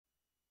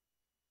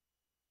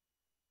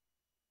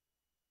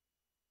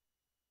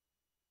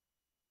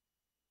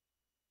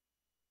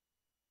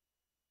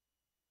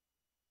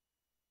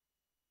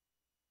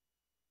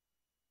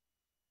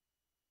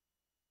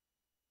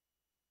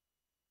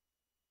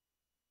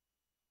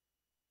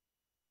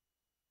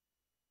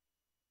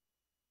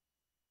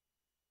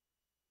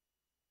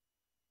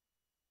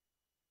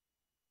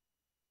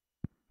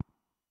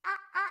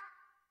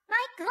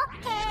クオッ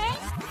ケー。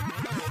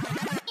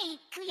い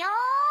くよ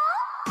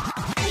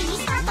ー。ミニ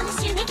スカートの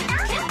襲撃だ。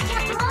気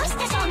圧もし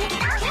て衝撃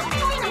だ。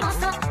恋の妄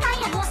想、タ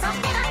イヤ妄想、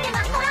手が手が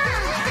ほら。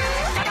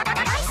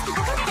大好き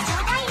告ってちょ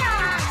うだいな。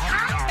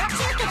中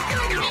継ク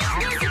ールに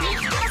ルーズに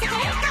聞かせて。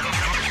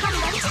ハリ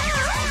ハリちゃう。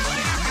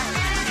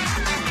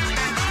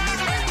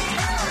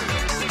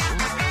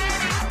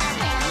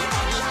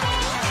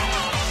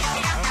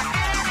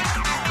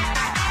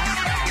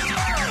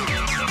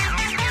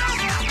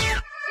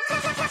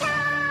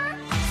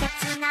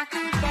切なくて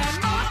も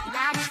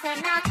やるせ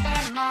なくて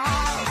も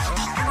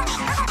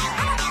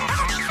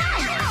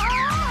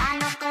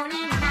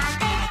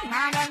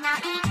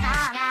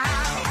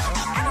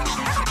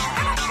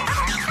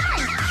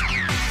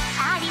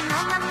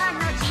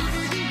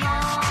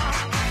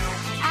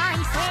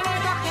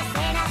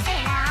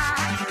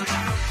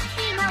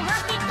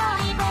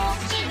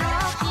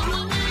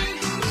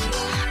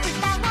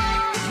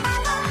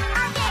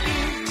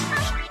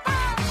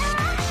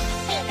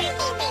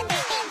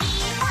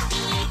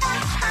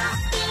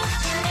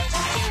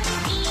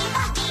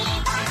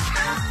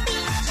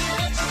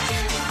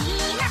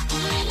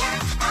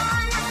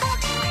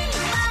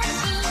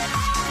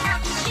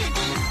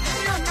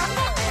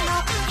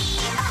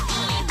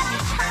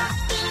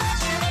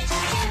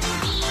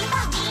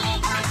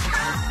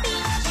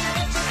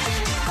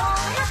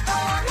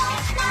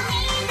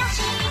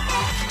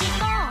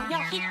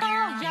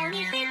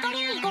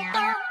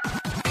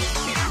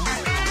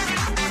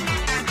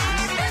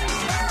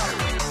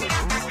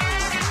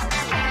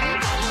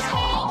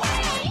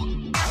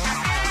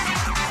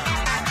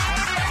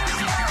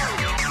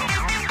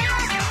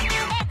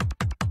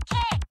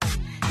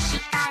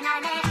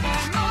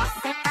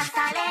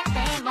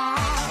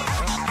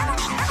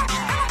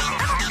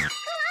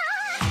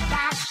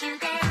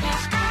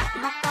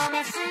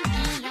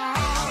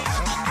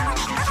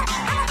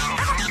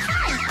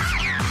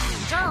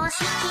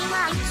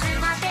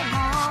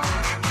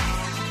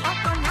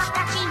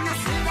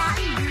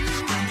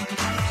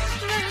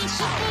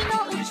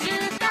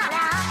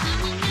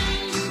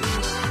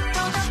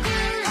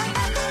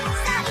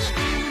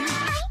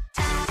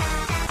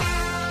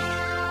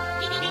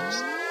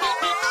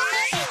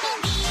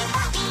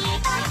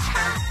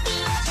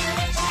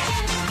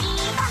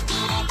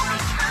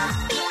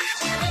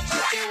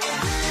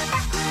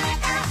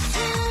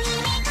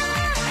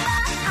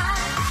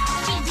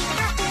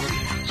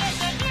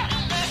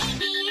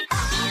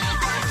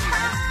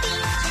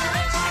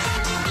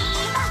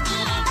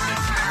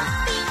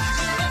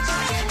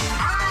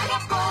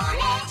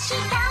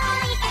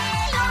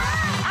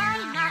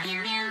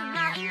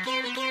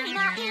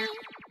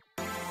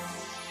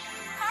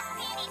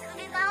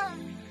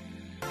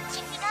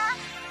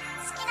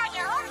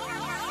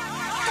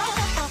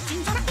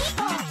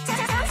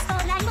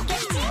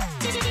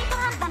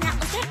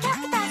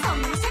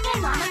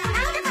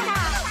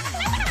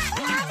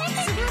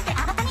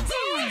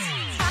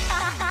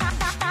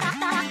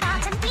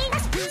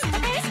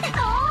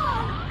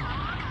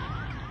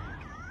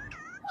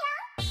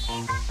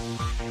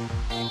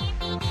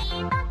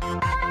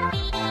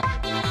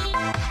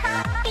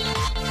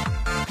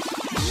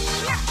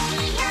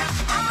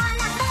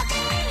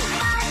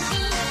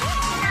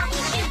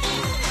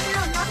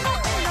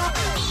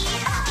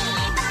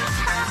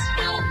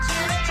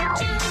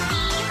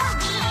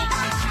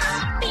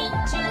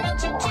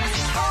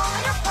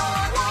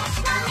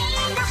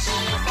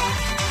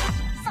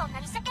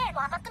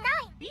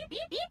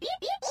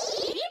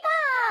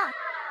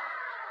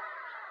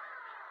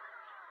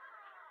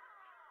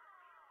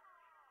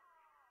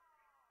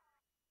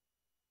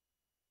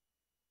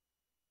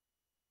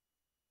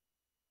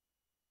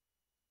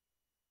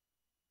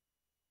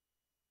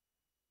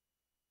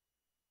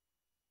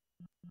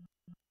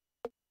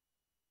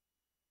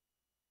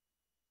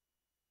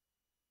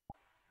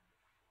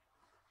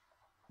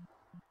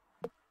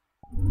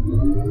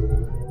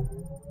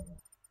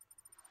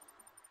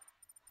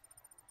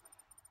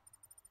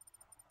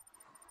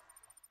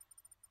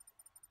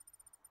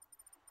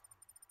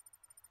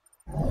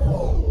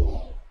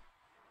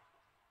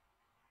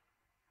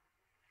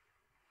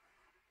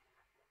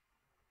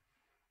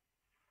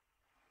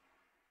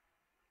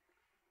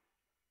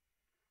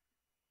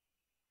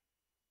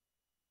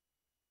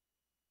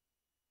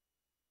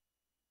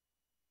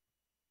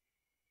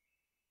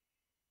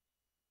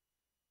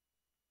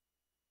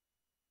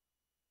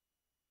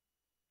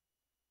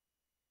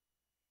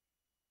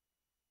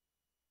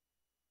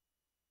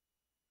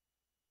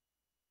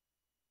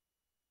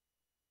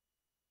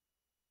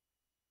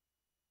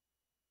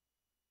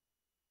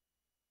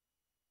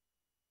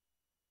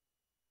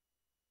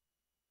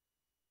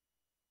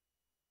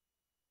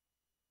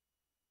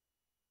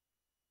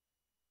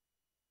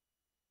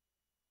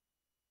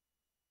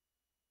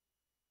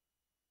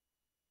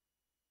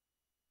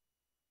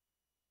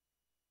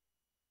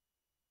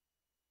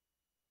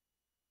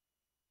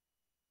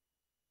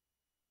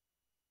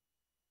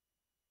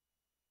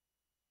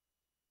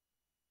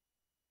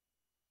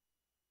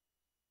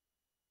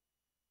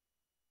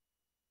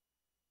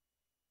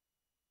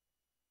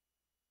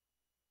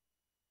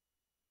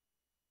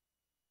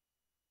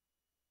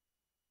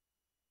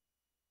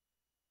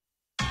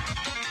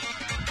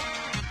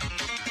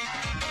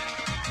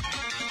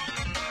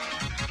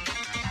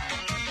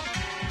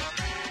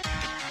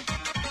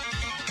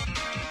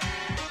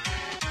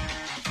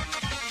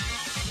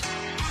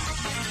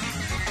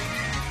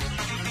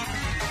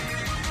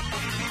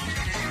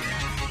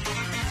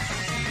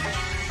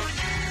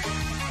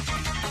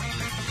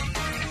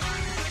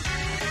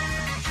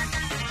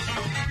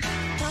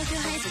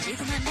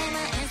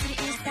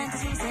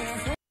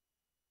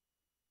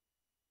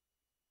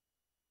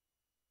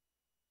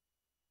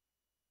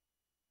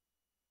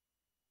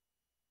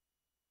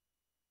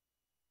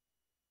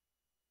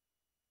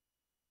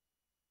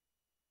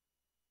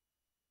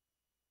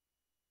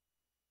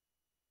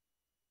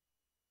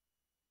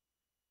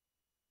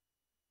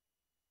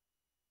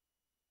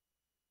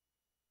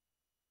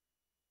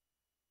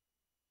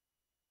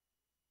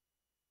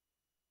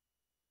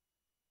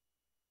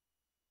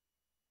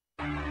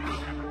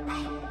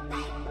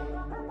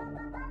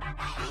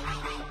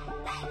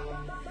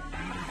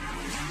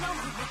know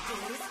who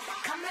it is.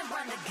 Come and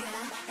run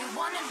again. You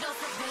wanna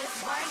dose of this?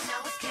 Right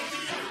now it's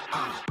KDA.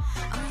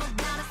 I'm a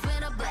goddess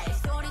with a blaze.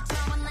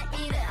 소리처럼 나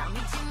이래.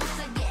 미친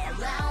못하게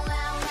loud,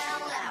 loud,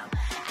 loud, loud.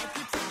 I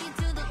could take you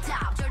to the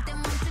top. 절대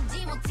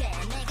멈추지 못해.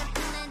 내가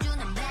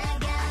끝내주는 bad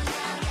girl,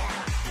 yeah,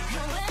 yeah.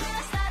 And when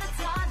I start to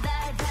talk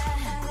like that,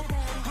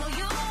 oh,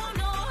 you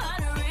know how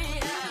to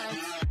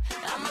react.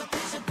 I'm a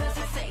picture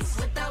perfect face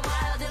with that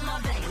wild in my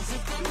veins. You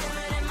can hear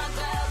it in my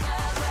girl,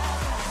 girl, girl.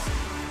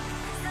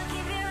 So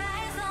keep your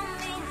eyes on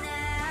me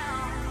now.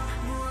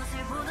 무엇을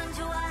보든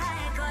좋아할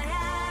거야.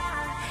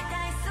 다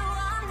할 수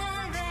없는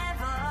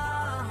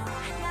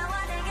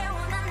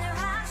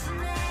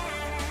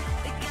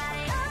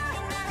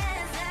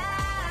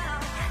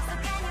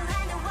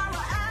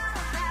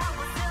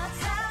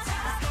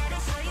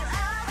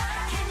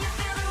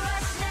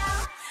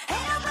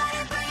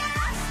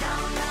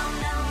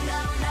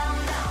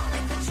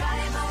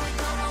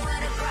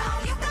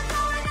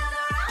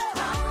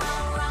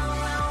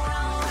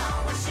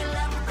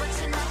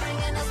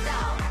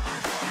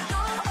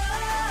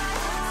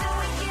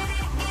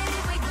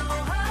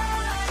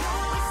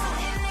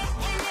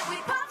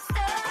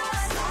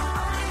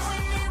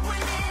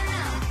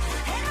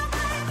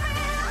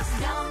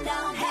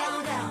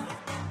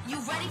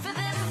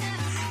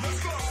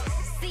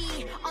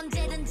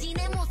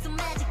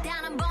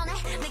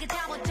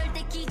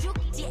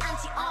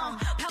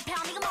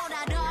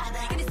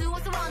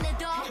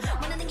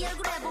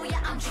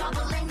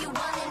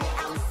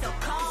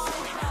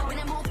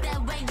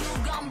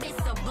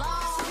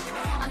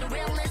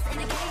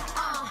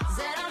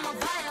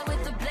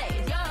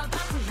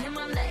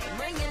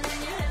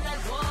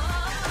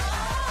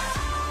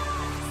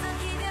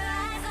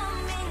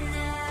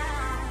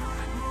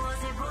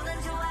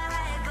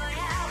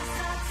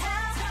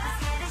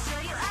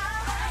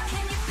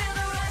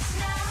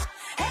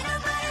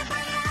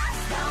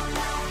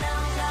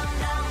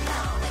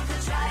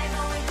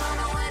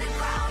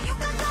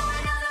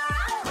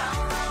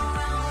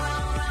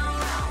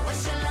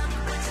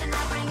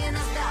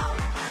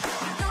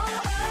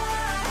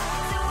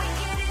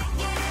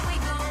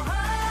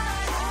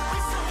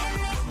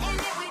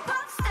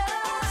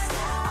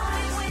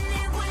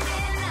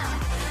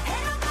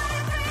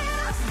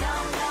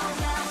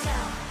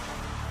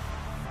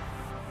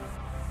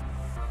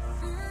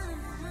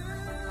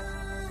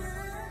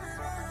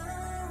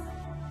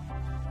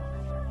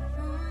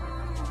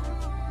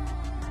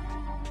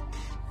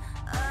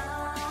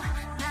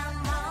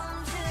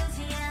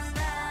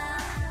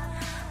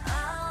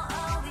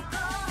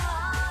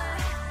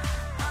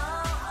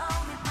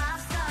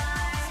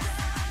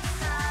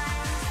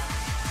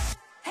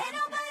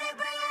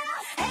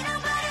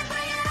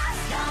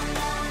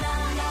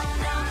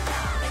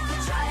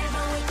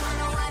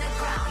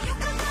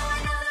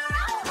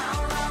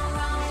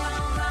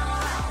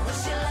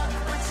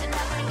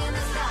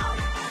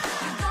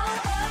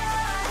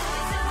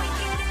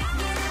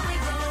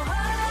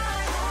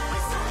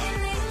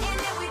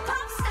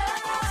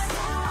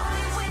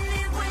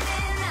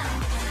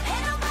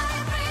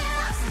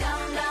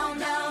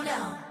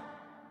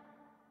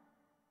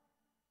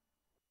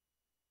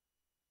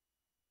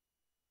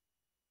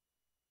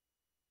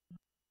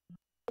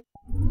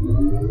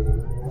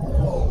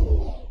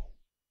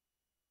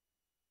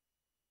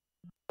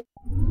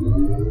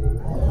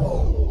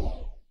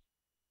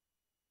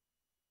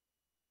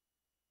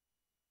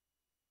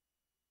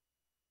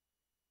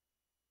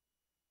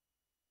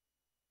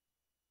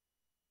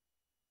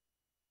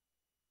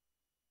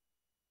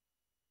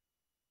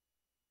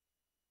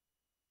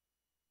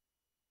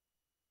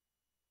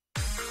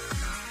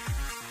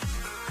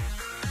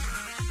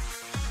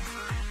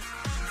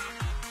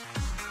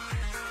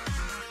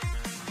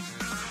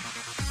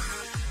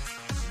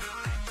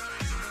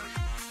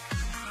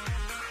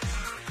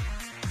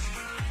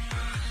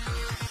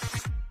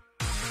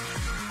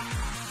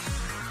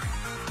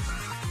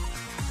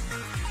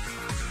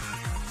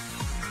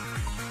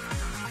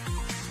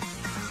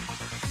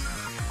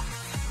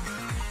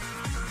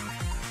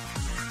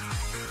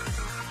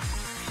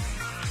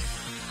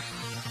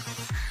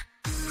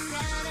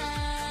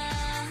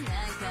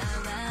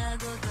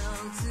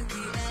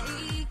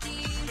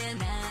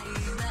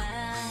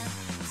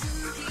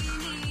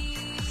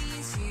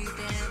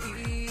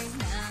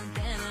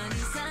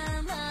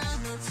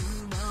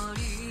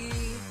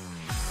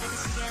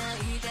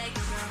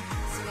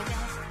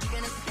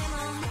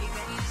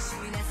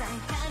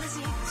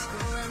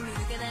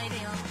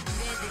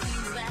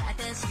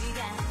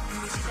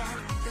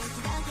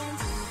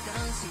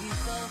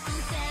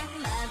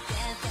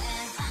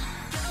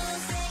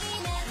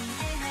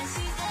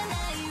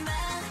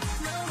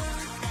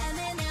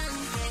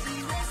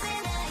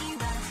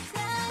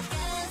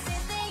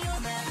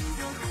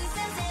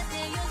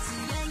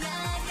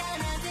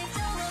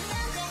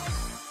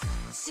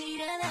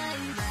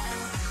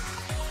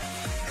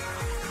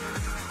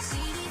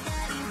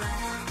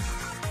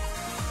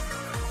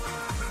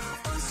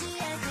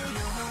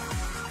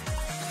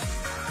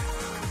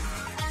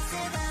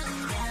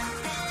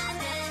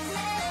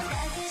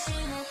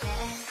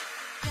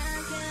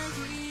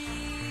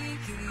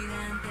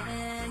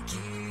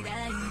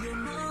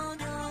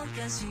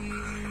昔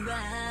は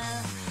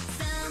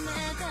冷め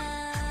た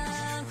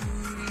ふ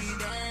り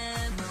で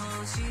も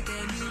して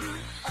みる。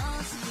お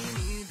次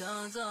にど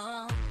うぞ。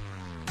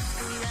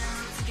次は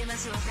つけま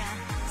しょうか。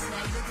繋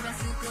いどくら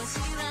少し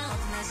はお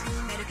となしく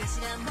なるか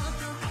しら。もっ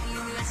と犬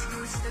らし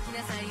くしとき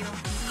なさいよ。いい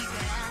か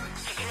ら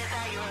聞きな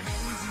さいよ。返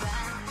事は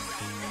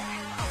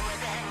覚え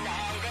てな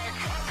いで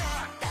すか。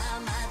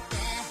黙って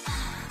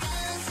完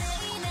成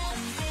な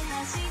んて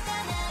はした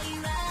ない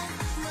わ。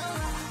も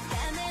う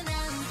ダメな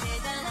んて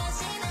だら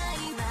しな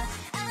いわ。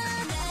あな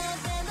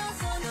たの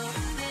その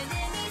腕で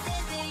見せ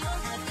てよ。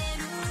立て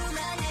る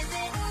まで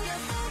全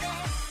力で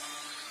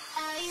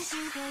愛し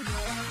てよ。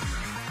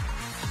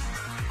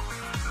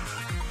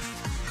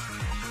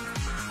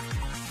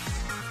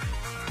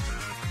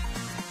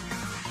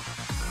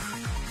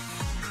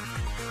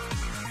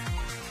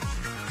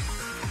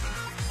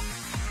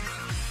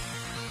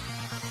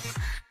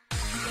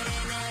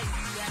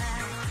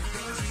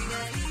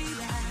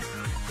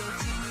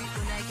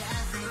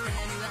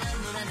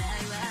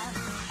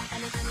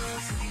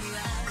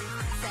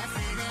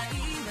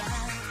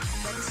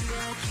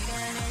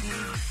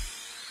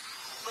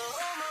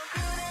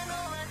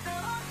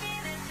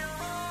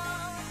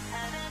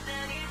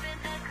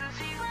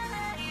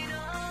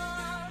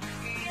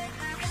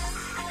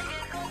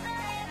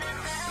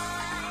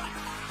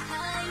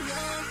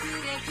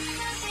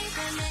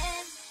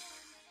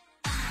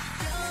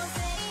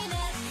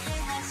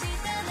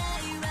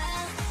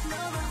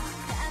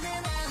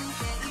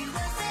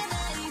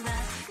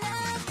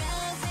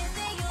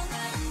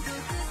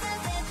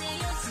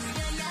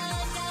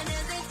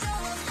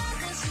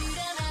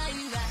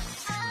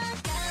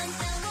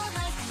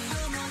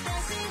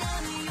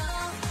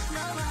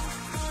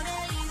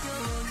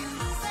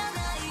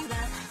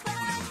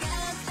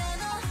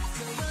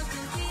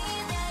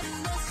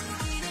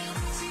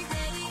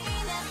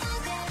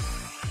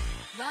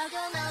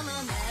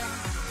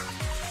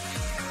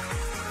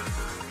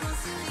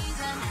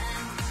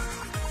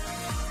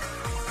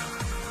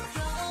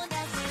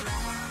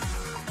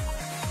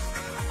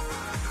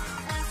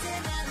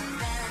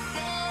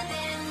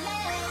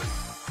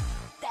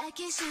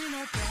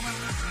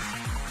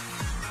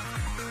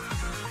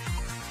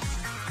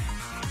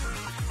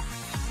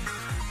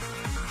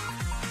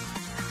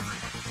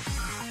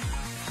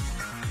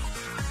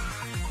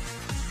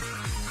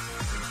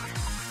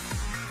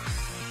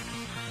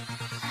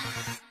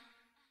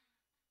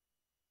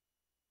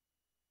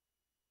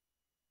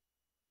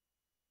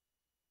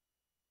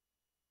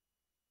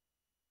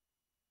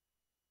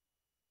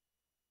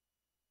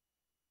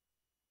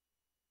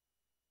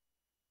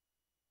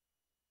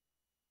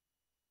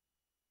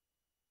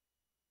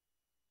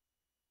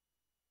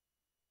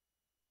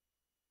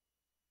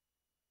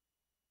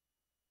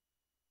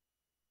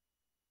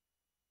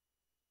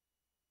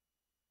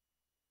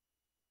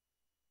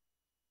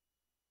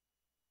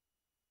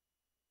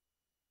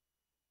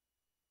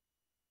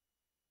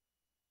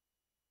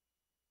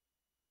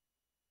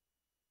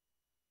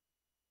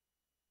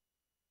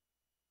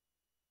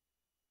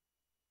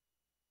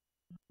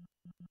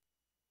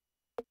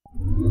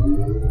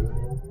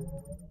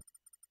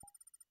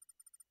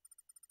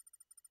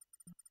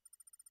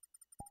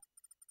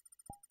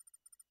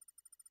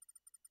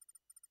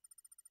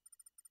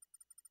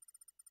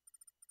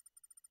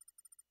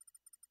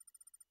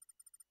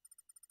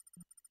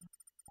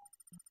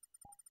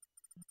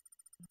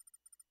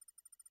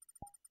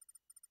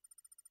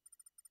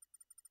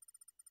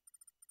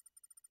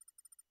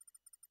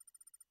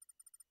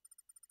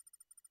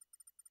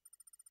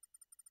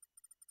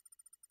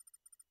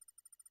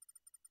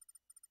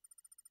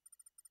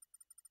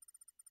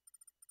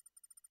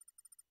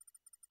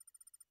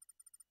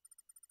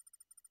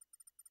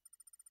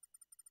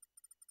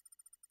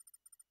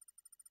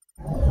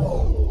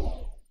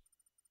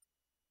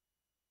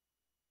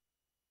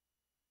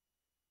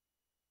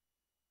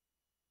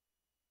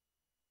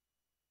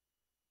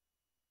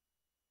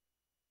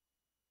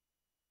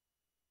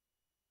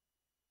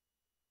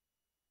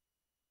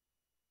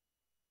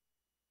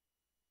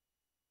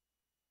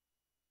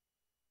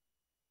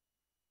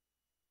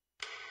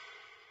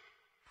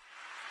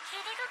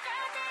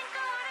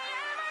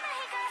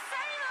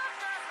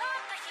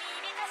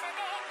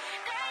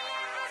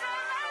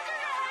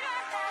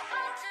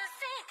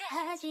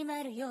始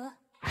まるよ。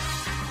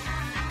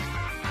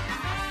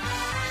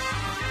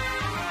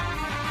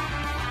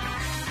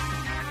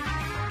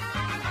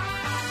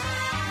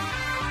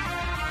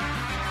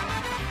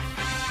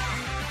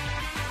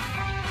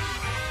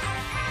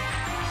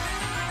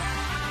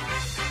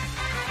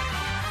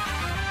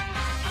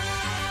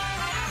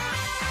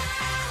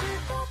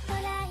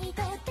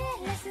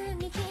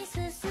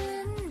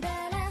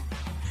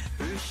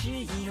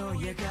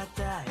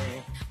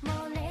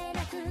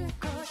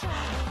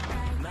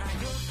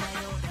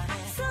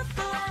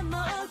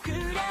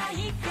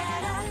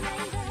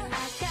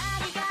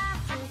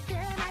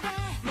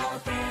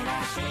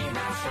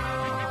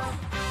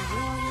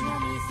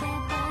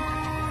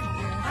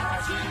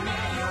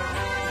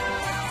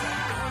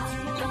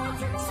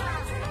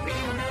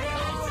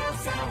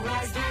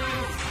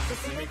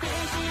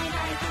Crazy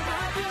life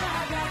of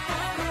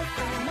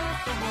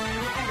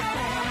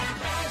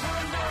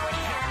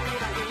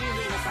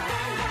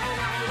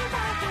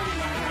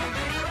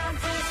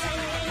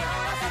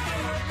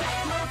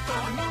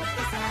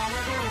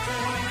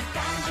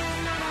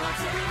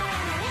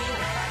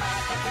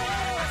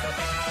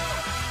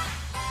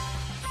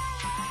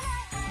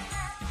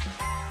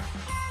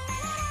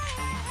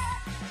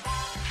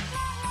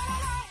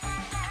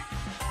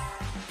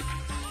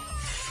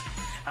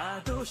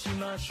どうし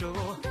ましょう。ど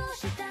う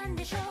したん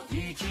でしょう。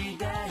一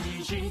大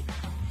事、時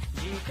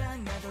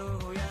間が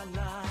どうや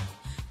ら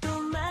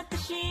止まって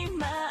し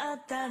ま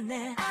った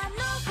ね。あの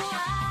子は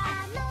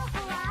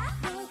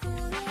どこ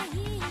へ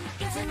い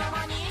つの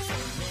間に。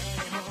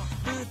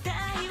舞台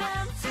は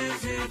続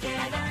け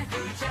なく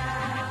ちゃ。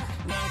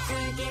目つ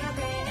けのペ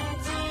ー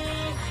ジ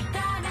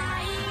互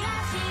いら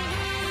しい。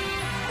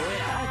俺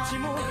あっち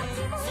もど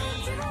こ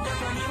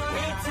にも見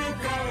つ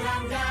か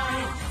らな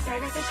い。探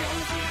せ信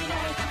じな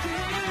いと来る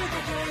だ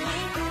けに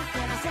こっか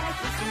ら先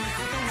続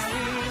かない。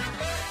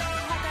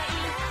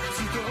ス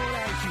トラ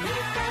イキ一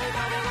体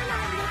誰が何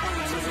のため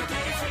に続け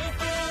て知っ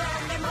てな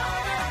んでも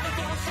だ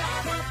けどさ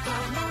もっと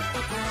もっと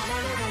こうな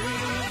ればい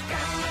い。考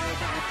え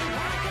たって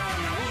わかん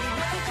ない。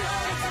またこ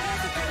れ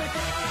続けて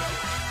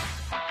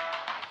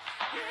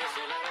許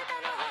された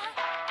のは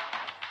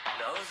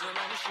望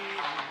ましい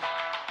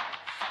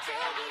正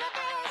義の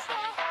テスト。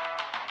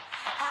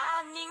犯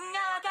人が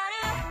わかる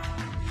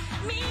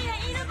未来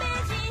のペ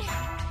ージ。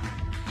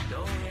ど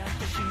うやっ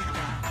て知った。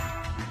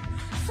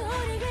それ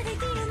ができ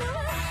るのは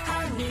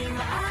犯人は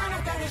あ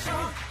なたでしょ。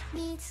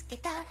見つけ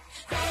た。大事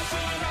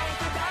ない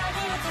と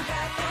鍵を使っ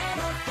て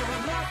もっとも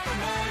っと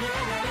盛り上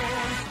がれ。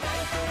大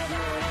統領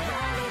に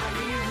なれば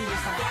いい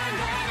さ。考え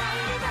な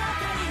いでば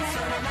かりだ。そ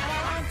れなら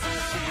ワンツ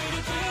ー知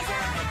り刻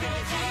めペ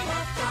ージ。も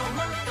っと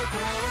もっとこ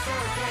うさ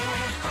せて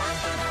本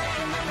当の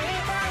縁のみ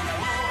たいな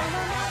も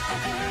のもっと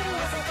狂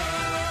わせて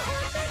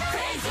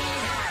Crazy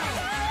now。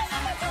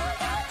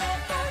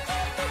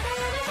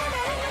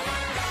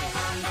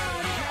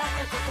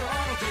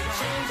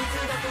真実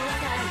だとは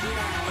限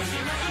らない。おし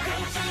まいか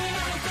しな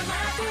いと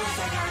幕を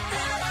下がった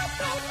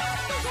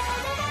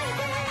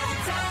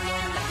残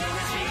念だけど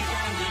時間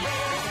切れ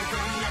が今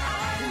夜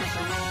あるでし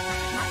ょう。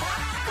また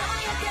今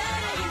夜か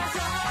ら今そ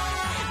う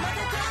また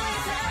今夜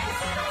探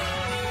せばい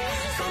い。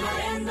その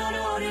エンドロ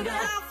ールが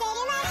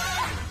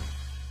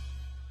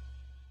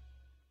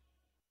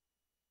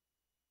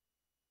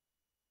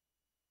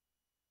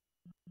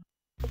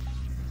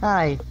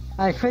I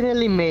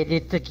finally made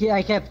it.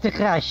 I kept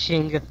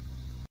crashing.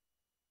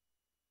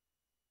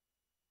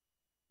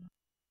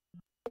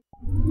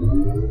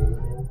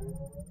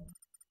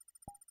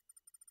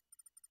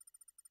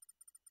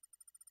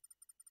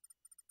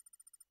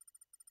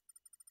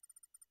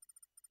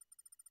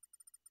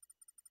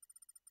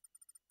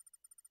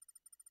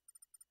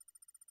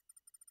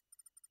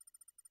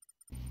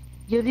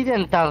 You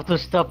didn't have to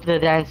stop the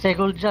dance, I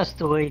could just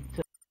wait.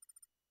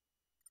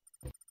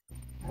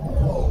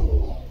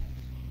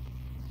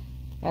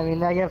 I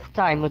mean, I have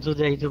time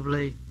today to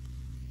play.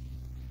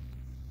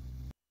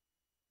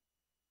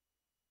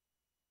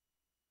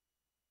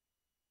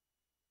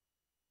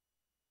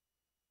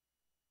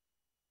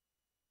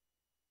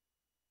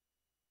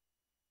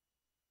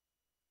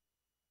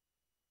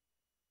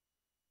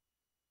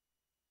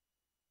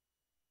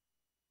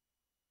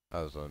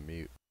 I was on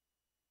mute.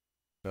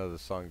 No, the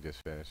song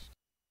just finished.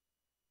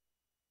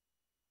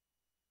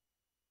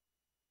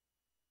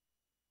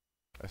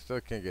 I still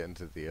can't get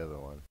into the other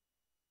one.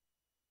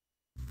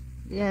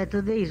 Yeah,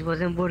 today's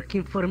wasn't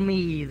working for me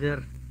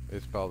either.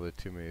 It's probably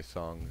too many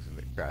songs and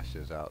it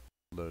crashes out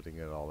loading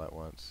it all at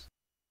once.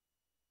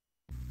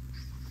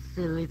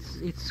 Still,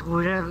 it's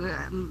weird.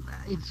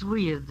 It's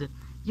weird.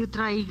 You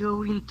try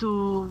going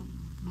to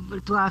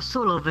a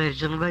solo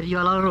version where you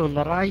are alone,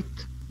 right?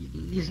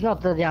 It's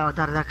not the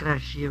avatar that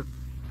crash you.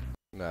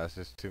 No, it's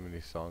just too many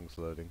songs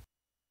loading.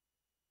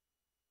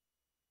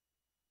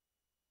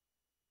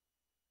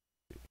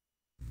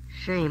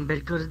 Shame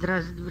because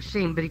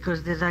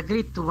there's a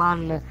great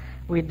one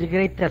with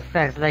great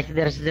effects, like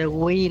there's the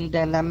wind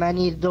and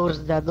many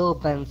doors that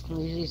opens.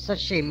 It's a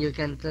shame you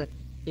can't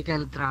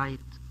try it.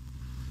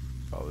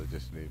 Probably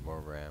just need more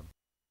RAM.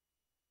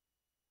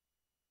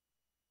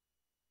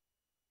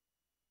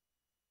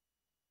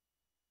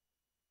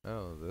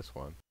 Oh, this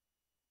one.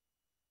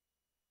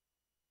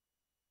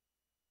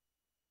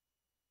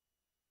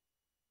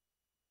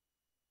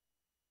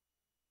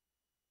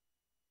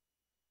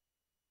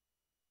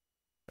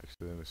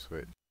 Actually, let me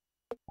switch.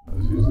 I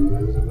was using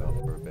Isabelle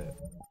for a bit.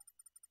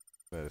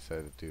 I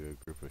decided to do a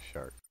group of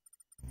sharks.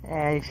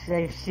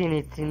 I've seen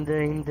it in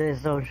the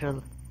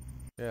social.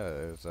 Yeah,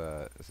 it's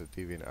a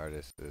deviant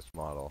artist, this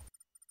model.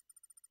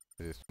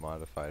 I just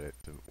modified it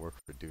to work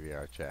for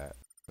DVR chat,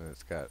 and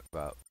it's got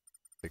about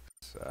 6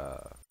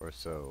 or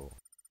so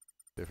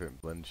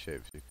different blend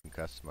shapes. You can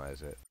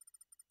customize it.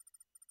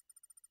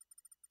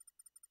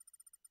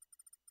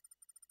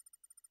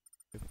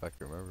 If I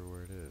can remember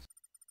where it is.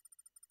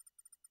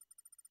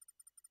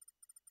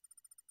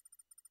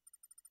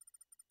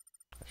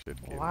 I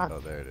should keep it. Oh,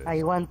 there it is.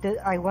 I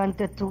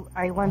wanted to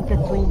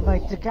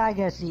invite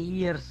Kagasi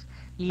here,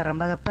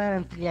 but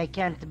apparently I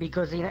can't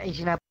because it's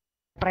in a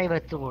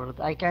private world.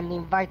 I can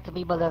invite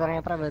people that are in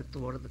a private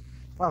world.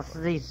 What's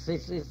this?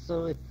 It's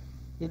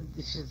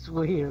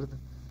weird.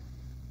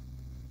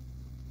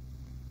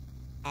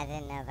 I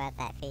didn't know about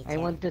that feature. I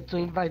wanted to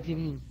invite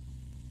him.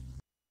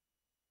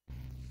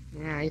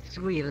 Yeah, it's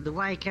weird.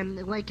 Why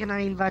can I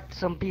invite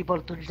some people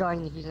to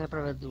join his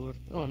private world?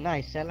 Oh,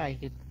 nice. I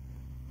like it.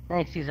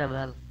 Thanks,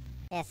 Isabelle.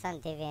 Yes,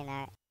 on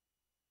DeviantArt.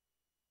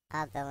 I'll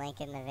have the link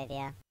in the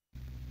video.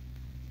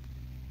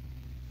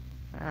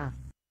 Ah.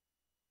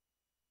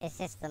 It's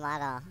just the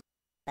model,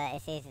 but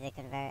it's easy to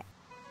convert.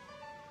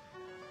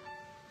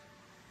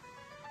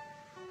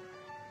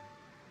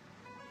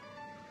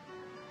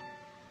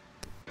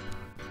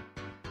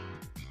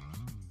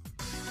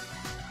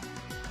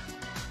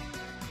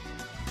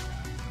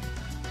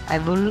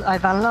 I've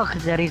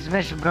unlocked the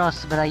Smash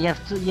Bros, but I've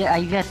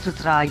yet to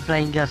try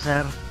playing as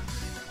her.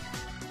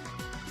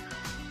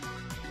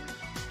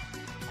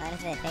 What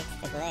if they fix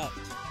the glitch?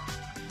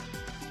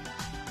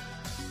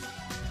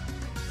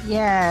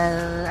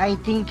 Yeah, I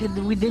think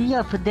with the new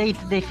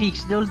update they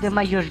fixed all the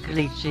major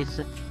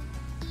glitches.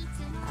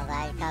 Although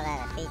I'd call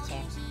that a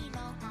feature.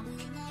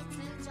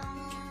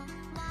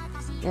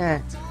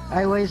 Yeah,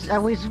 I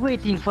was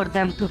waiting for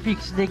them to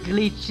fix the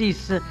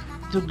glitches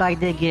to buy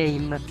the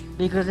game,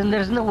 because then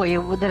there's no way.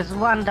 There's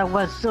one that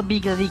was so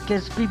big that it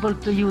gets people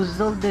to lose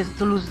all the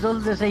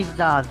save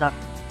data.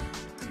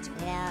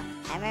 You know,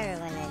 I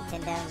remember when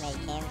Nintendo made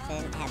games that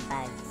didn't have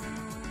bugs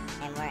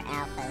and were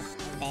alphas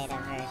and beta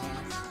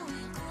versions.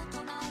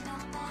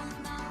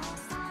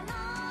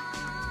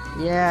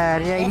 Yeah,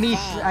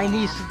 I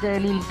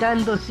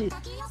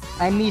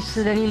miss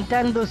the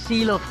Nintendo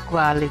seal of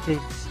quality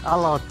a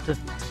lot. Yeah,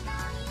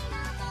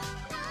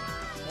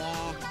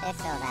 they're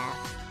sold out.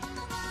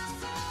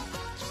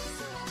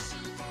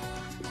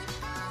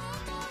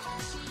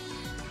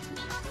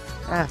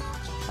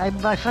 I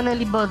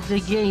finally bought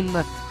the game,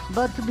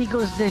 but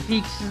because they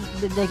fixed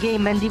the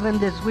game and even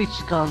the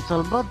Switch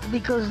console, but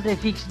because they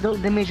fixed all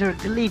the major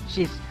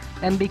glitches,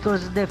 and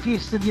because the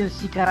first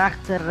DLC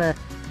character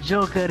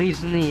Joker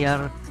is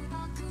near.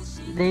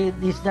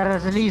 This there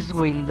is a release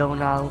window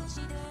now.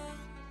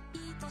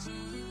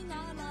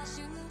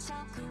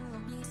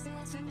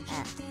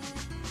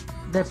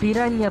 The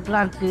Piranha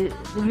Plant,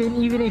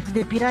 even if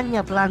the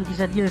Piranha Plant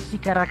is a DLC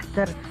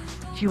character,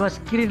 she was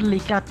clearly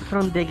cut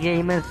from the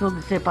game and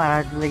sold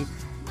separately,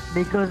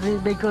 because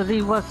it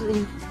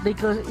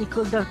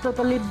could have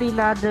totally been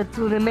added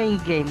to the main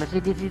game. So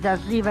it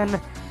has even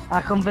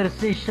a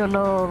conversation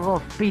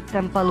of Pete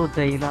and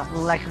Palutena,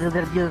 like the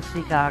other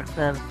DLC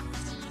characters.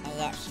 And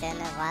yet still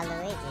no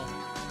Waluigi.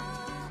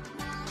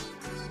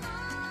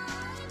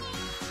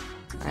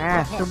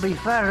 To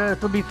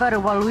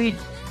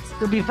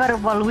be fair,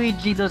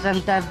 Waluigi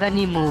doesn't have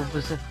any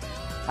moves,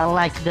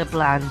 unlike the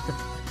plant.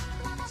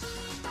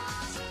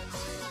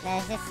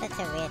 That's just such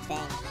a weird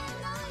thing.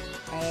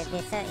 It'd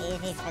be so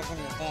easy for them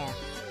to do.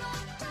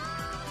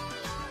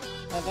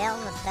 It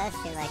almost does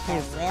seem like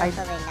they're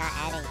willfully not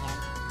adding him.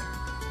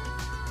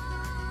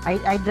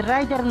 I'd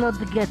rather not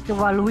get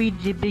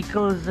Waluigi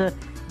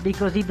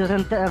because he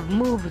doesn't have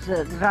moves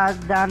rather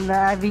than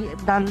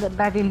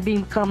having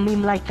become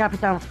him like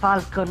Captain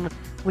Falcon,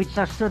 which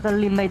are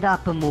totally made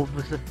up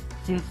moves,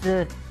 since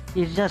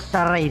he's just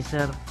a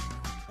racer.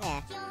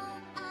 Yeah.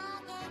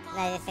 No,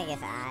 I just think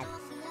it's odd.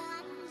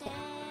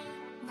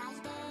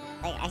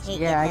 Like, actually,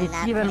 Yeah, they're it's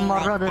not even putting, more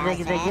like, odd that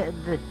Bowser,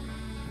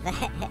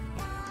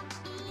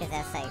 because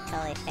that's like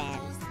totally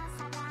fans.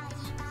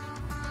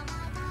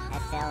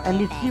 That's the only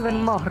and it's fan even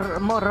thing.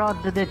 more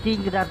odd the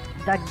thing that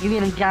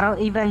even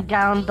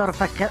Ganondorf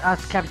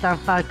has Captain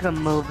Falcon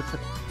moves.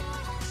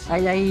 I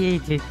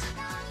hate it.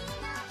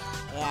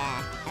 Yeah, I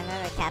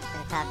remember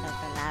Captain Falcon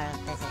from Marvel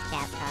vs.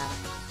 Capcom.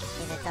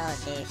 He's a total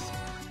douche.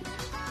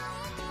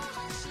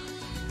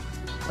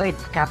 Wait,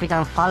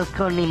 Captain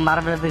Falcon in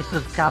Marvel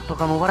vs.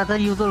 Capcom, what are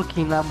you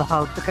talking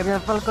about? Captain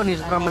Falcon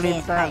is from Maybe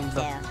it's part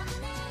Nintendo. 2.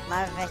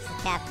 Marvel vs.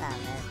 Capcom.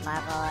 There's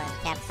Marvel and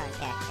Capcom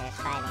characters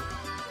fighting.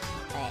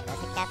 Wait, was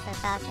it Captain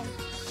Falcon?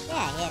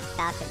 Yeah, he had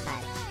Falcon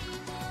punch.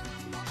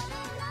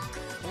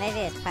 Maybe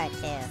it's part 2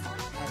 of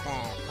the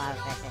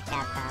Marvel vs.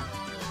 Capcom.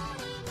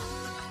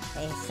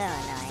 But he's so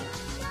annoying.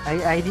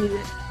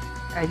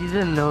 I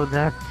didn't know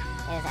that.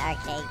 It was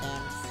arcade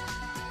games.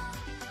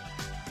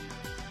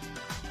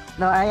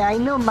 No, I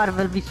know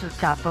Marvel vs.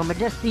 Capcom, I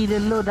just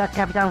didn't know that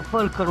Captain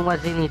Falcon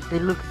was in it.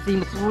 It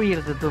seems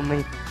weird to me.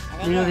 I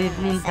think Because it it's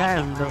was the second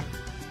Nintendo. one.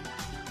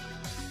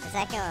 The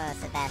second one was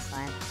the best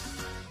one.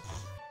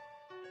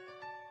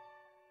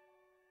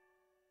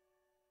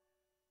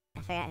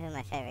 I forgot who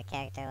my favorite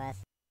character was.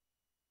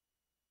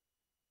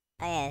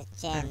 Oh yeah,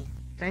 it's Jin.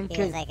 Thank He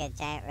you. was like a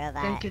giant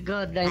robot Thank you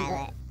God.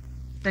 pilot.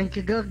 Thank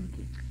you God.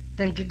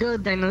 Thank you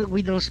God.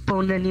 We don't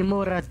spawn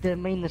anymore at the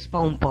main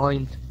spawn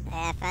point.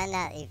 Yeah, I found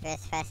out you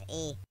just press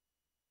E.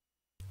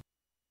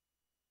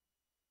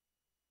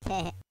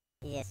 You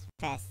just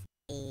press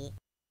E.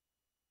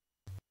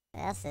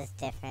 What else is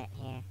different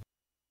here?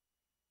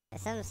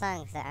 There's some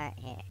songs that aren't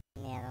here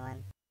in the other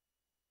one.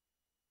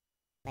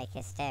 Like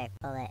Hysteric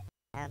Bullet.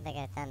 I don't think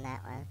I've done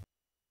that one.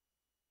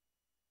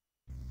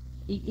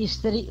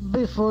 Hysteric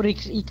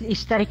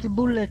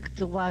Bullet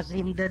was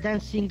in the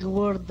Dancing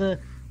World, the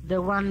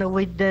one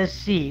with the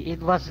sea.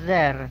 It was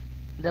there.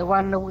 The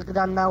one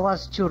that now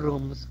has 2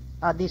 rooms.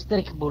 The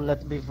Hysteric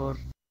Bullet before.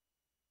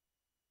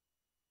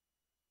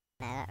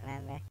 I don't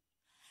remember.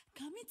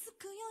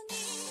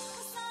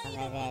 Or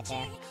maybe I do.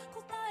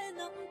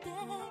 てい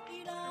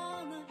ら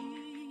ない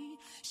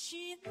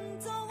心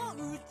臓を打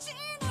ち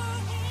抜い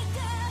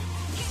て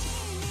君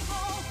を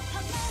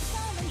離さ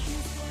ないヒ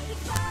ステリフ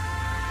ァ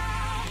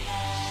イ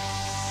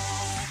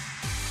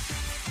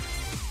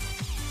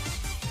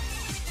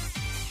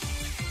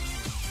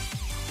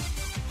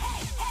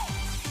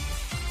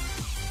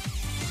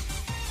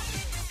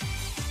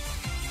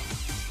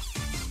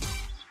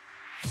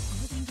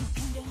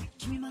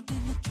君までの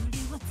距離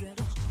はゼ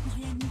ロもは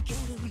や逃げる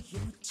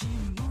余地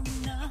も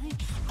ない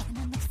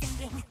頭のくせ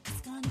でか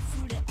すかに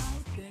触れ合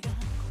う手が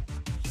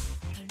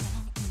絡ん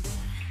で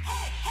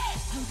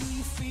How do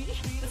you feel?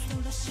 ラス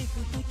トらしく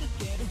問いか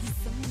ける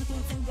そんな当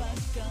然わか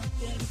っ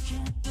てるけ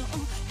ど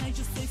排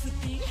除セーフ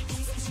ティー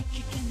少し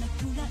危険な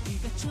くらい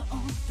がちょっ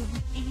と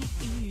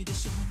いいで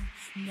しょ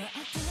ま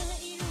た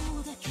色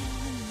だけな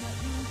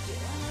んて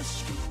ら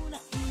しくな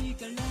い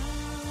から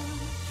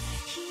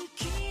引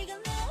き金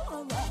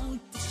は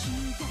私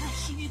が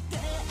引いて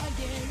あ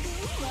げる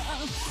わ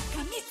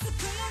噛みつ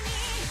くように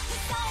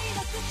塞い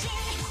だ口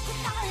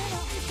答えな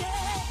んて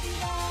い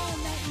ら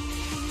ない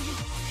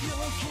余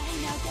計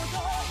なこと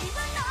言わ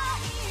な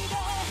いで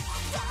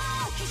抱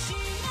きし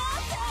め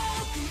て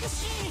苦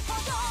しいほ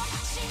ど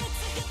締め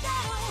付けてる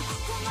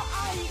この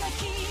愛が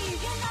消え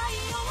ない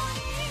よう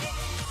に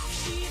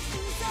心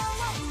臓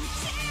を打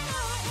ち抜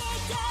い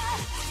て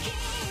君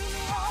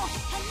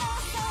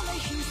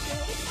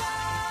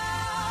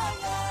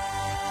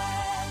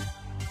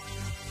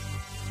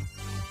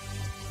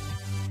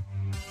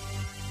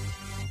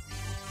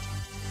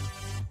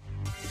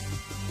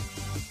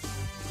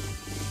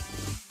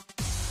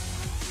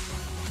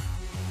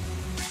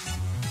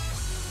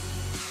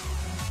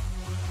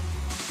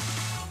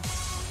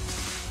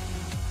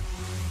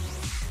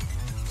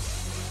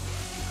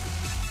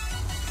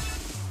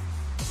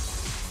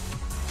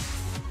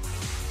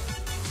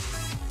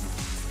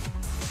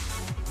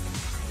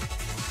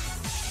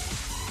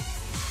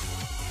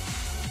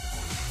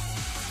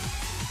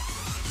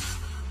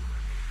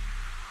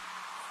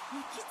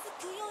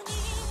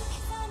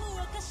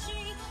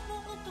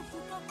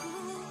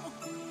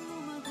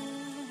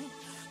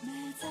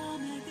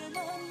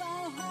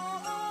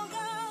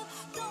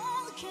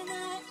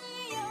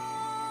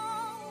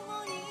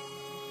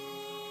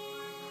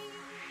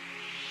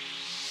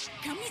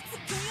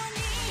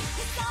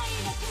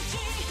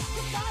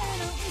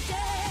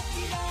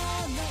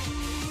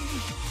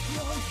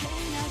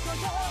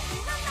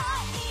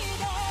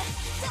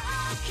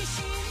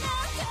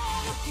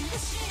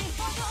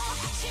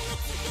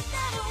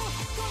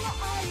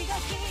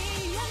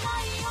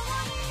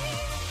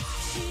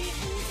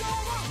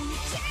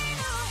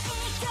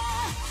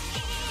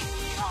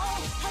を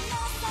離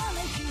さな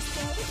いヒステ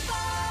リファ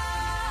イ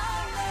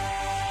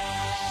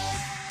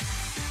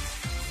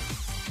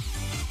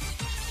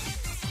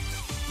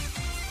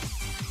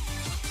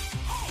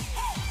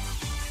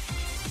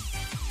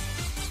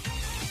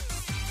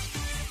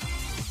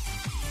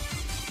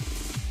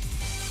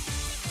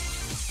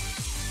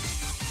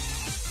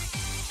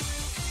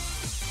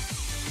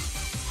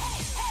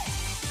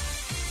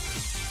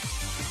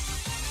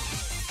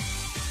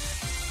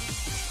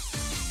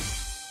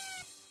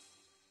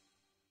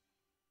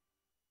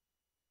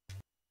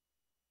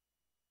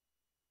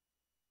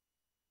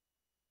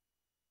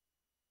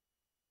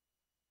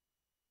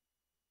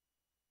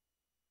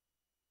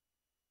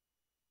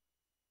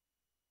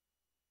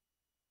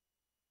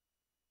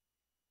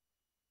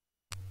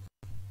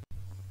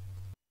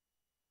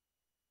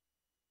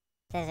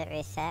Does it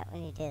reset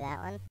when you do that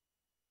one?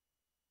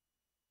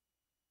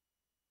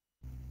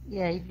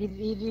 Yeah,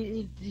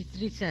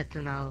 it's reset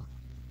now.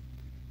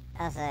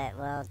 Also, it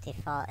will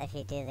default if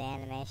you do the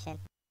animation.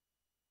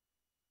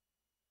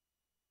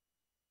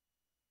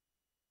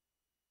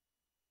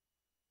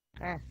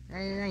 I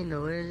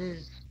know, I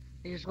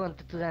just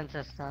wanted to dance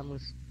as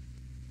Samus.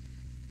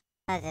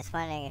 I was just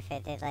wondering if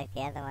it did like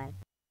the other one.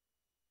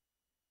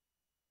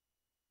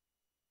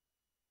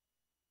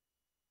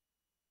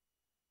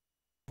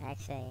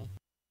 Actually,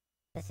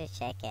 let's just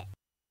check it.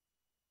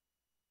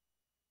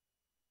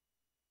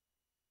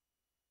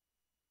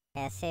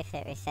 Yeah, see if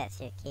it resets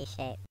your key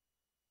shape.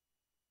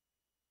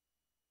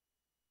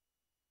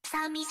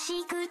 寂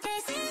しくて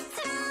切な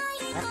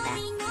い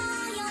恋の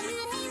夜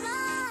には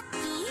消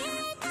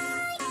えた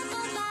い言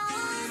葉を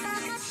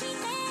探して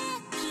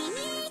秘密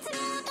の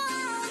戸を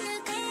抜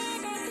け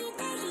てき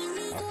て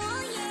君と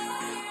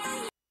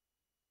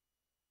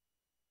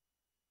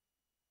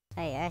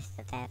Oh, you're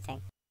still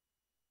dancing.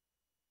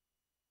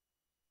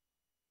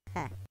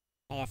 Huh.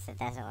 I guess it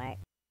doesn't work.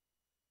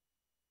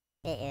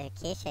 Your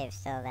key shape's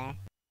still there.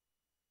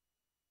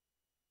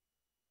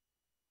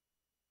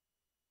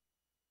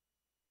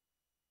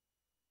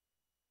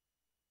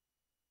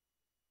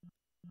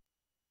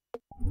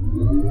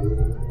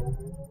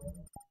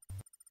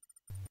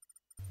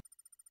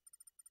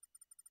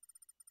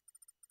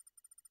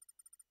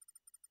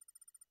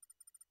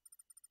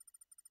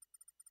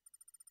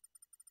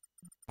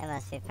 That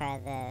must be part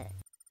of the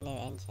new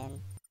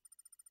engine.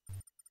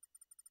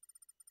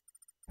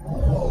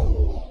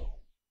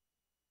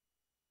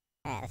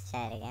 Alright, let's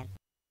try it again.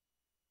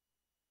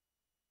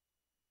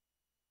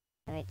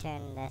 Let me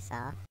turn this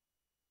off.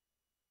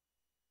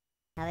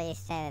 How about you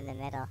stand in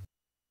the middle?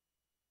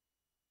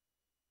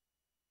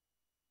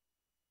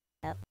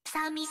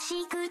 寂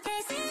しくて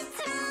切な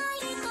い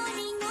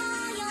恋の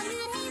夜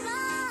に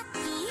は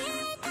消え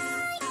た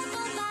い言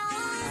葉を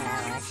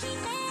流して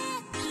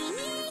秘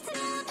密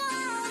の戸を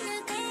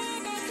抜けて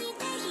き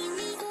て秘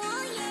密を言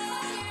え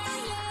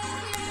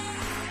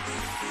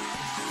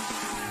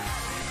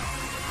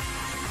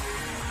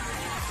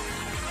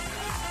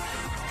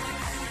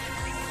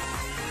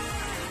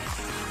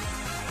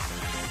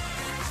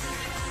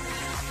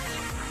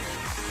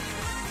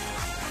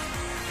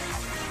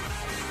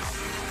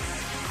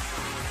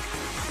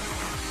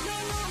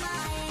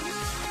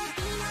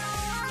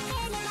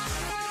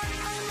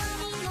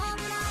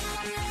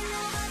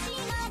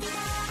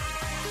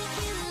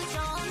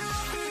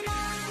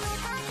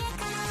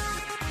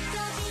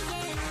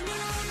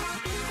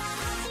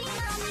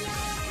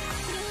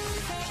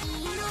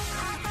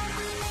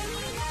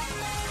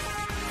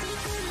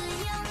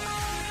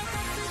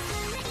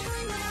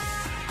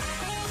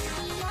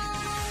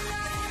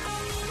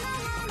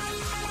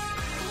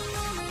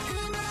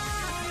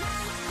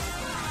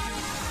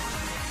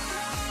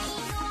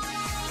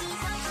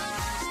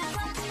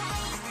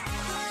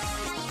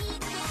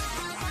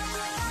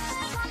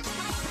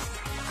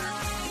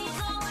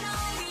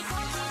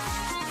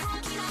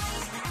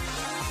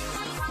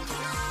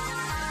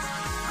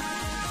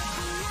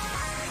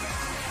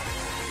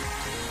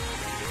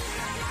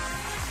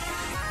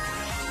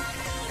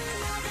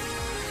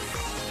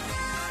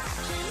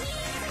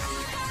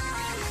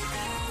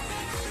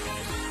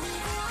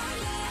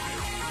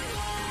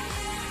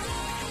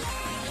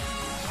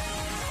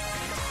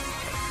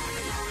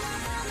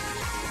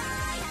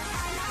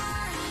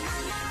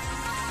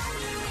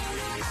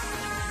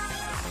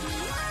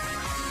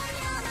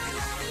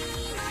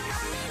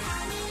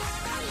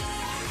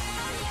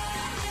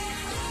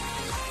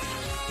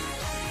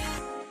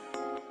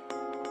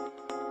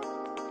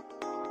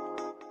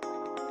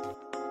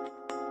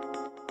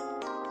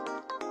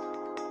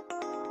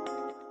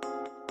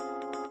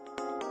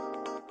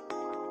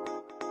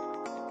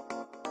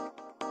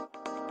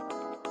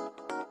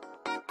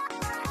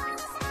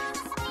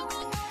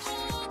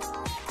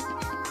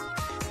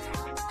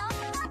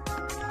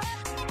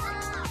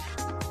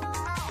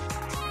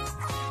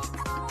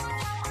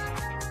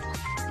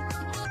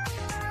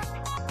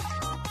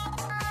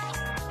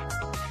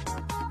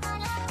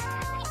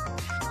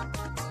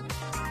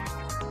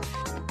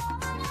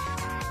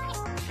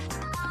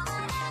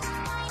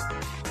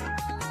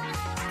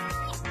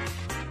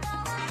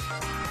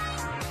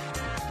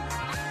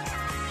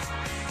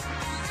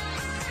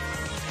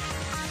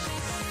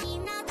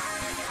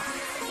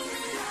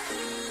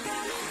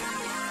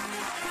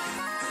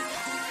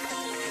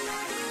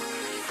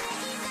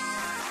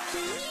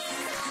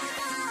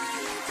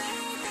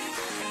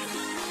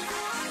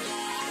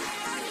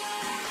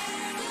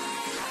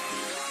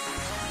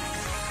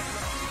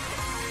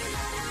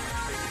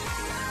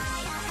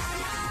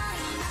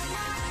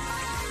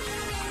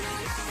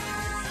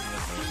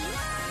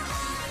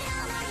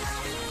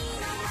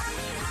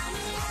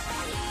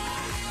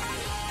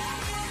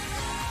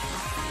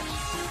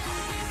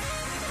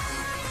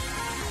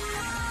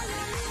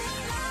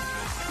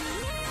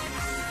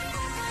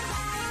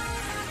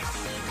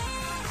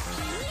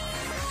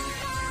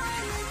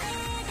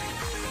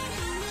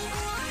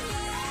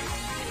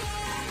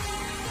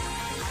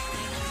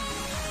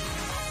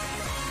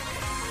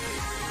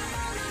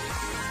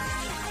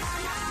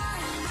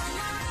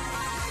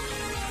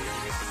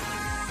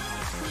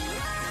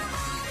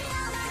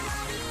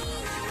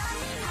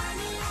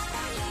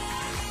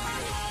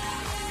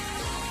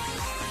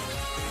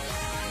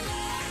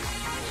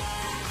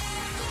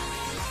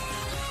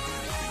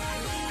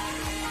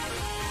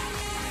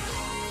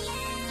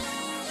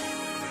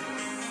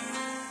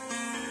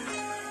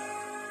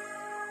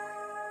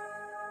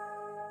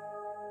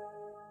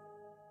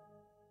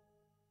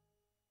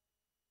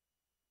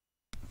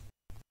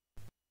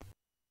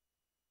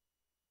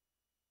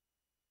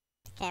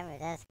Camera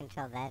does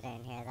control better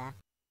in here though.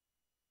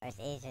 Or it's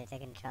easier to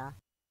control.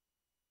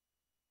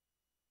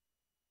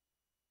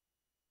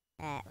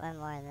 Alright, one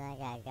more and then I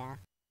gotta go.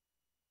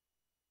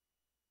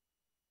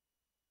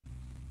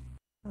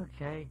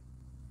 Okay.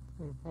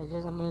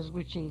 I'm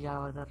switching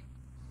avatar.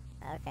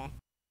 Okay.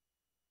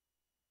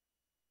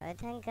 What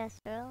time goes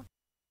through?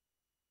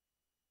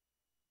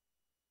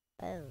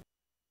 Oh.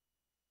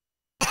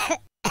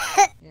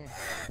 Yeah.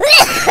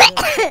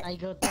 I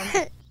got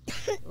them.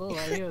 Oh,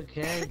 are you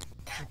okay?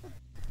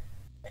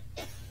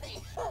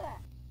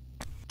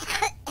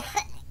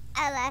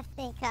 I laughed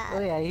and coughed. Oh,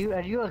 yeah,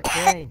 are you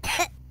okay?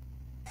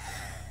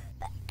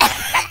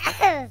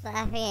 I was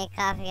laughing and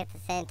coughing at the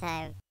same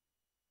time.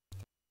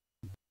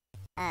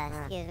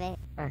 Excuse me.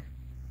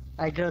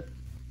 I got.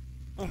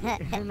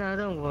 No,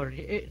 don't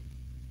worry.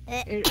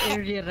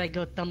 Earlier I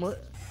got a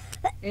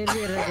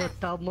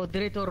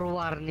moderator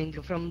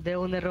warning from the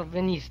owner of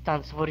an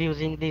instance for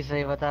using this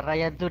avatar. I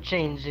had to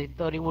change it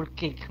or he would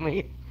kick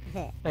me.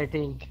 I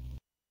think.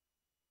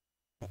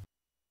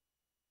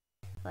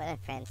 What a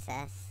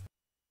princess.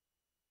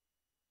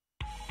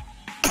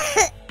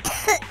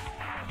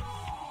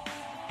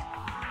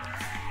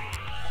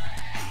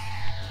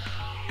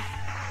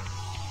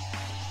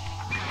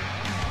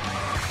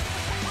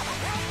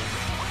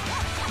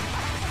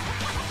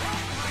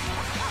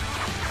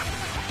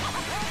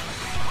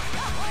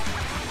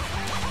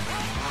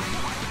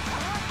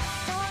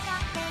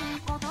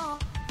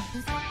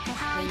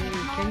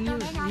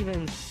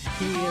 couldn't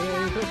see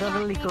it would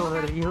totally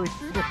cover you.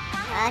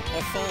 I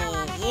can see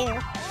you.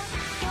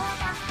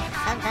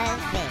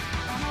 Sometimes me.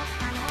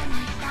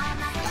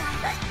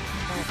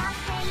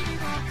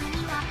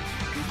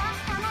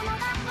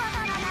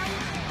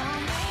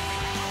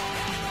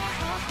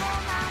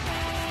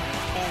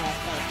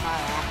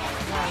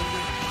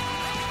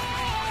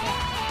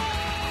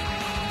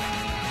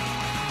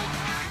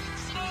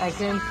 I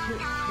can't.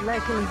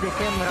 Luckily, the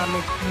camera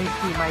makes me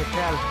see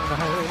myself. I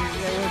hope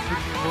it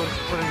works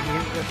for you.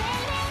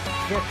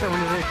 That's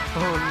only the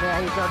phone. I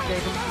thought they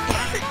don't.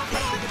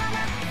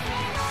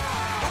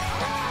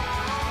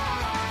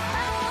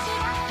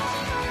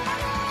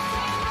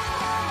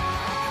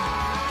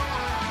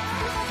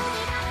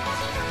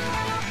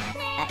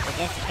 It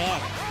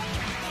disappeared.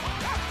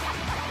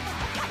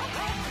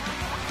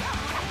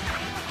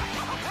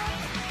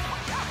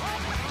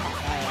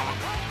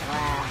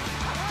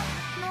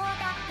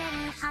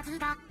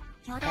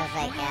 Feels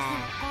like,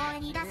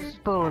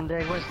 Spawned. I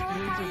was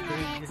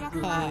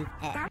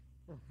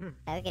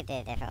we could do a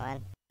different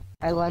one.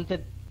 I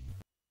wanted.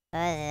 What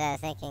was it I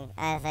was thinking?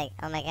 I was like,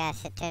 oh my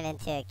gosh, it turned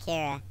into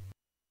Akira.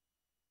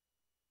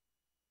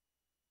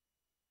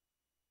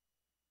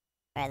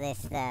 Or at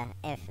least the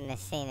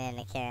infamous scene in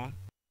Akira.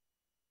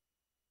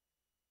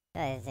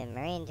 Oh, it's a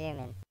Marine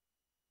German.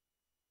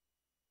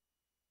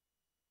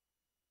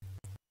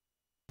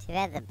 Too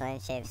bad the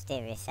blend shapes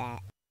do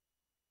reset.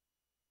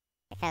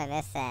 I kinda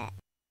miss that.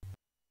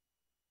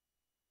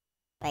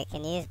 Like,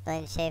 can you use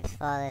blend shapes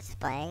while it's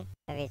playing?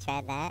 Have you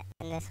tried that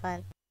in this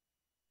one?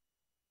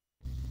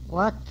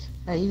 What?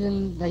 I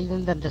didn't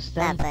Not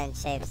understand. blend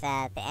shapes,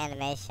 the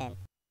animation.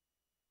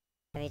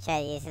 Have you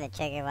tried using the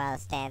trigger while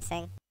it's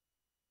dancing?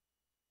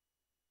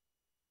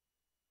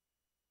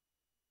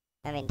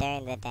 I mean,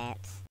 during the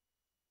dance.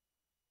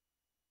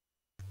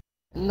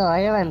 No, I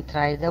haven't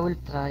tried. I will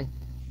try.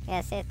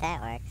 Yeah, see if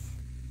that works.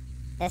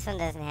 This one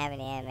doesn't have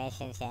any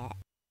animations yet.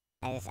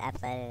 I just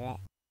uploaded it.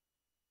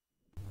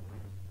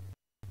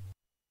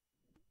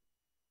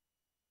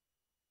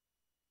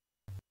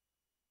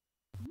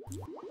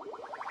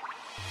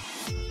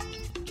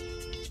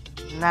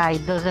 Nah,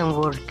 it doesn't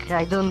work.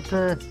 I don't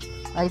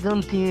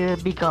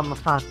become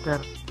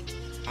faster.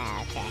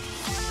 Ah, okay.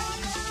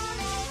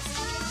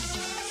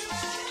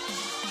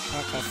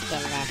 But the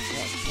skin mesh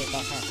looks too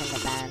different from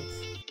the bones.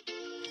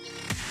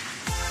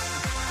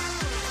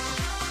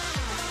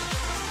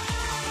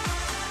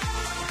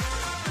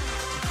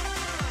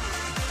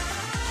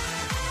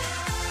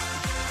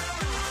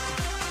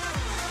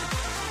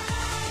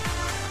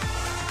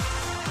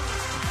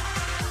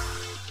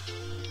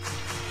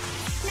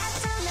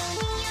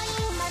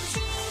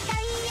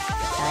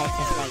 I like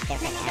just like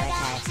different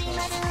avatars for each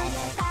other.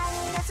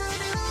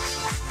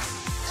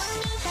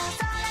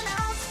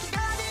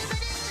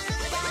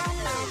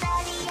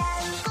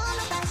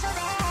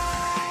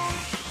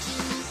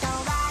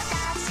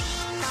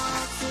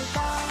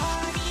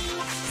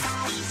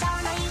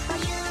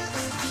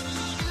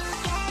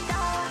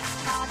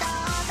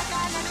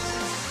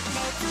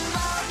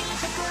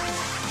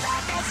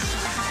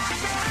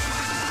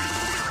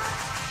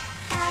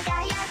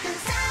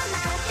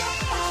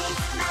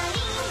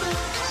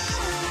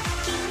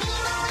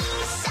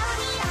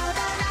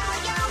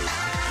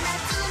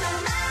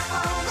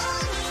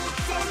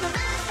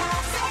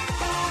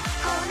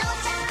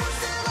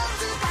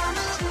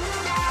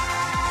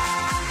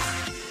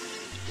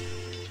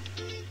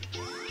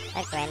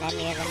 Look, Brandon,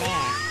 you're the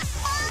mayor.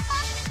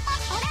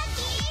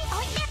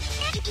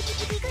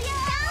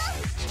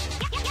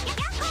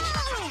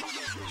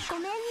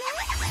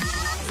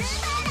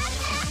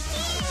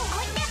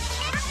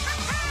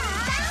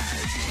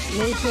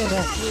 Later,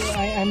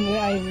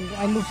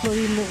 I'm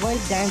playing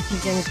while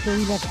dancing. I'm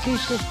playing a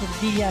sketch of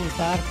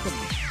deviantart,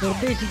 where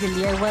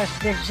basically I was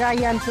the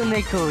giant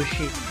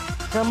Nekoshi.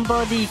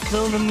 Somebody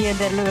cloned me, and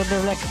there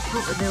were like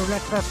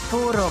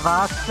four of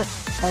us,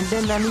 and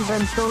then an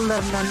even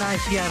taller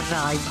Nanashi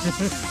arrived.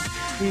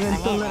 Even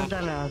taller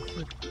than us.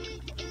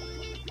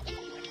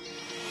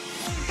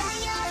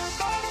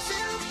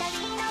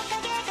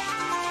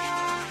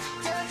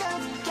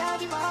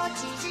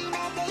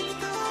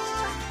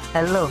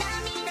 Hello.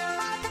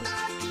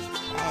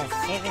 That is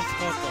super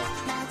spooky.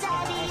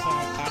 Is it a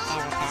dark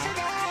avatar?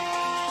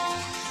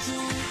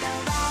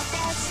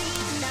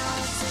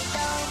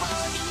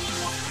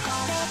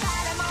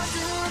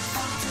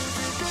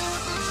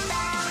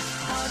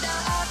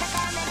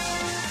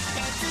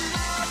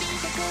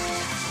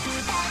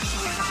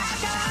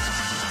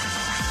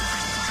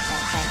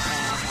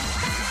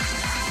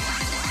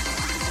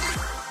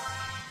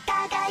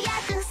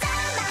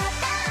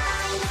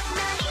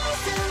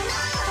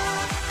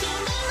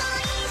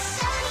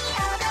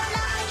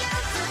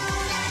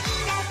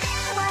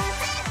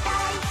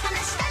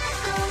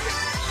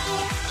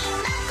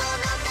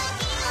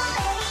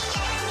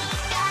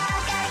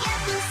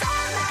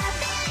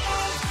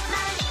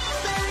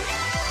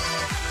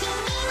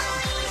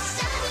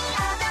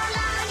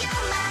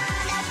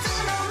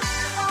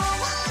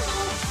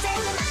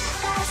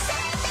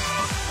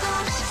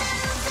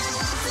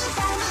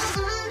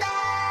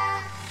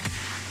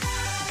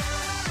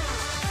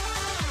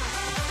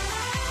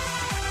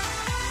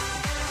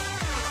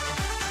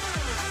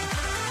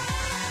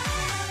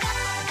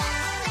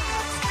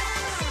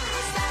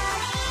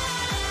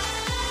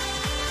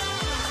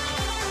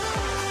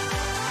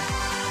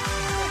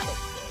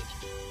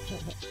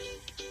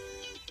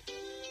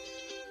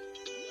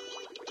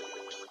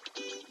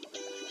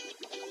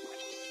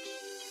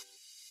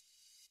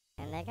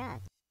 and they're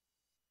gone.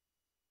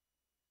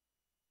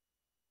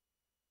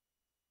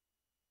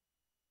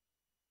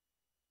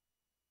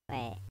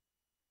 Wait.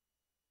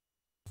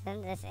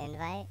 Isn't this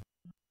invite?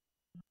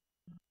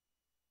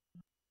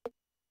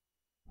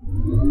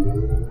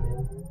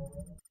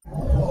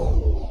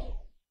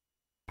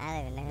 I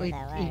don't even know who Wait,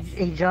 that was.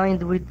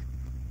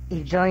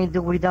 he joined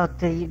without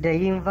the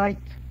invite?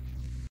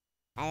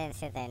 I didn't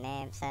see their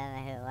name, so I don't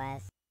know who it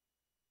was.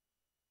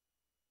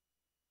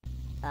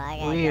 Well, I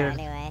gotta Weird.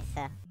 go anyway,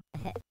 so.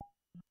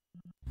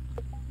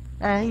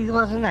 It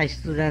was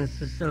nice to dance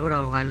for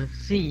a while.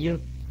 See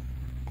you.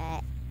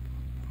 Alright.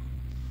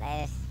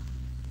 Latest.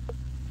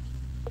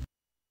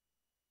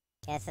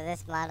 Yeah, so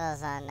this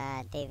model's on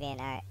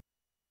DeviantArt.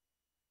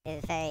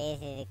 It's very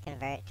easy to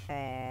convert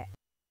for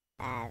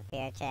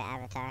VRChat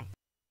avatar.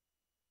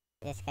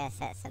 You just gotta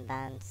set some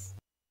bones.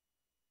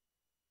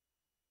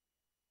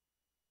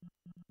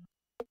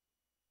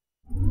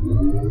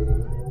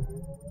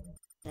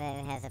 And then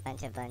it has a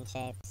bunch of blend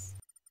shapes.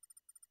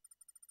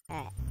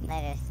 Alright,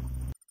 later.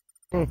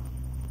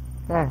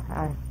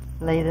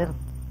 Later.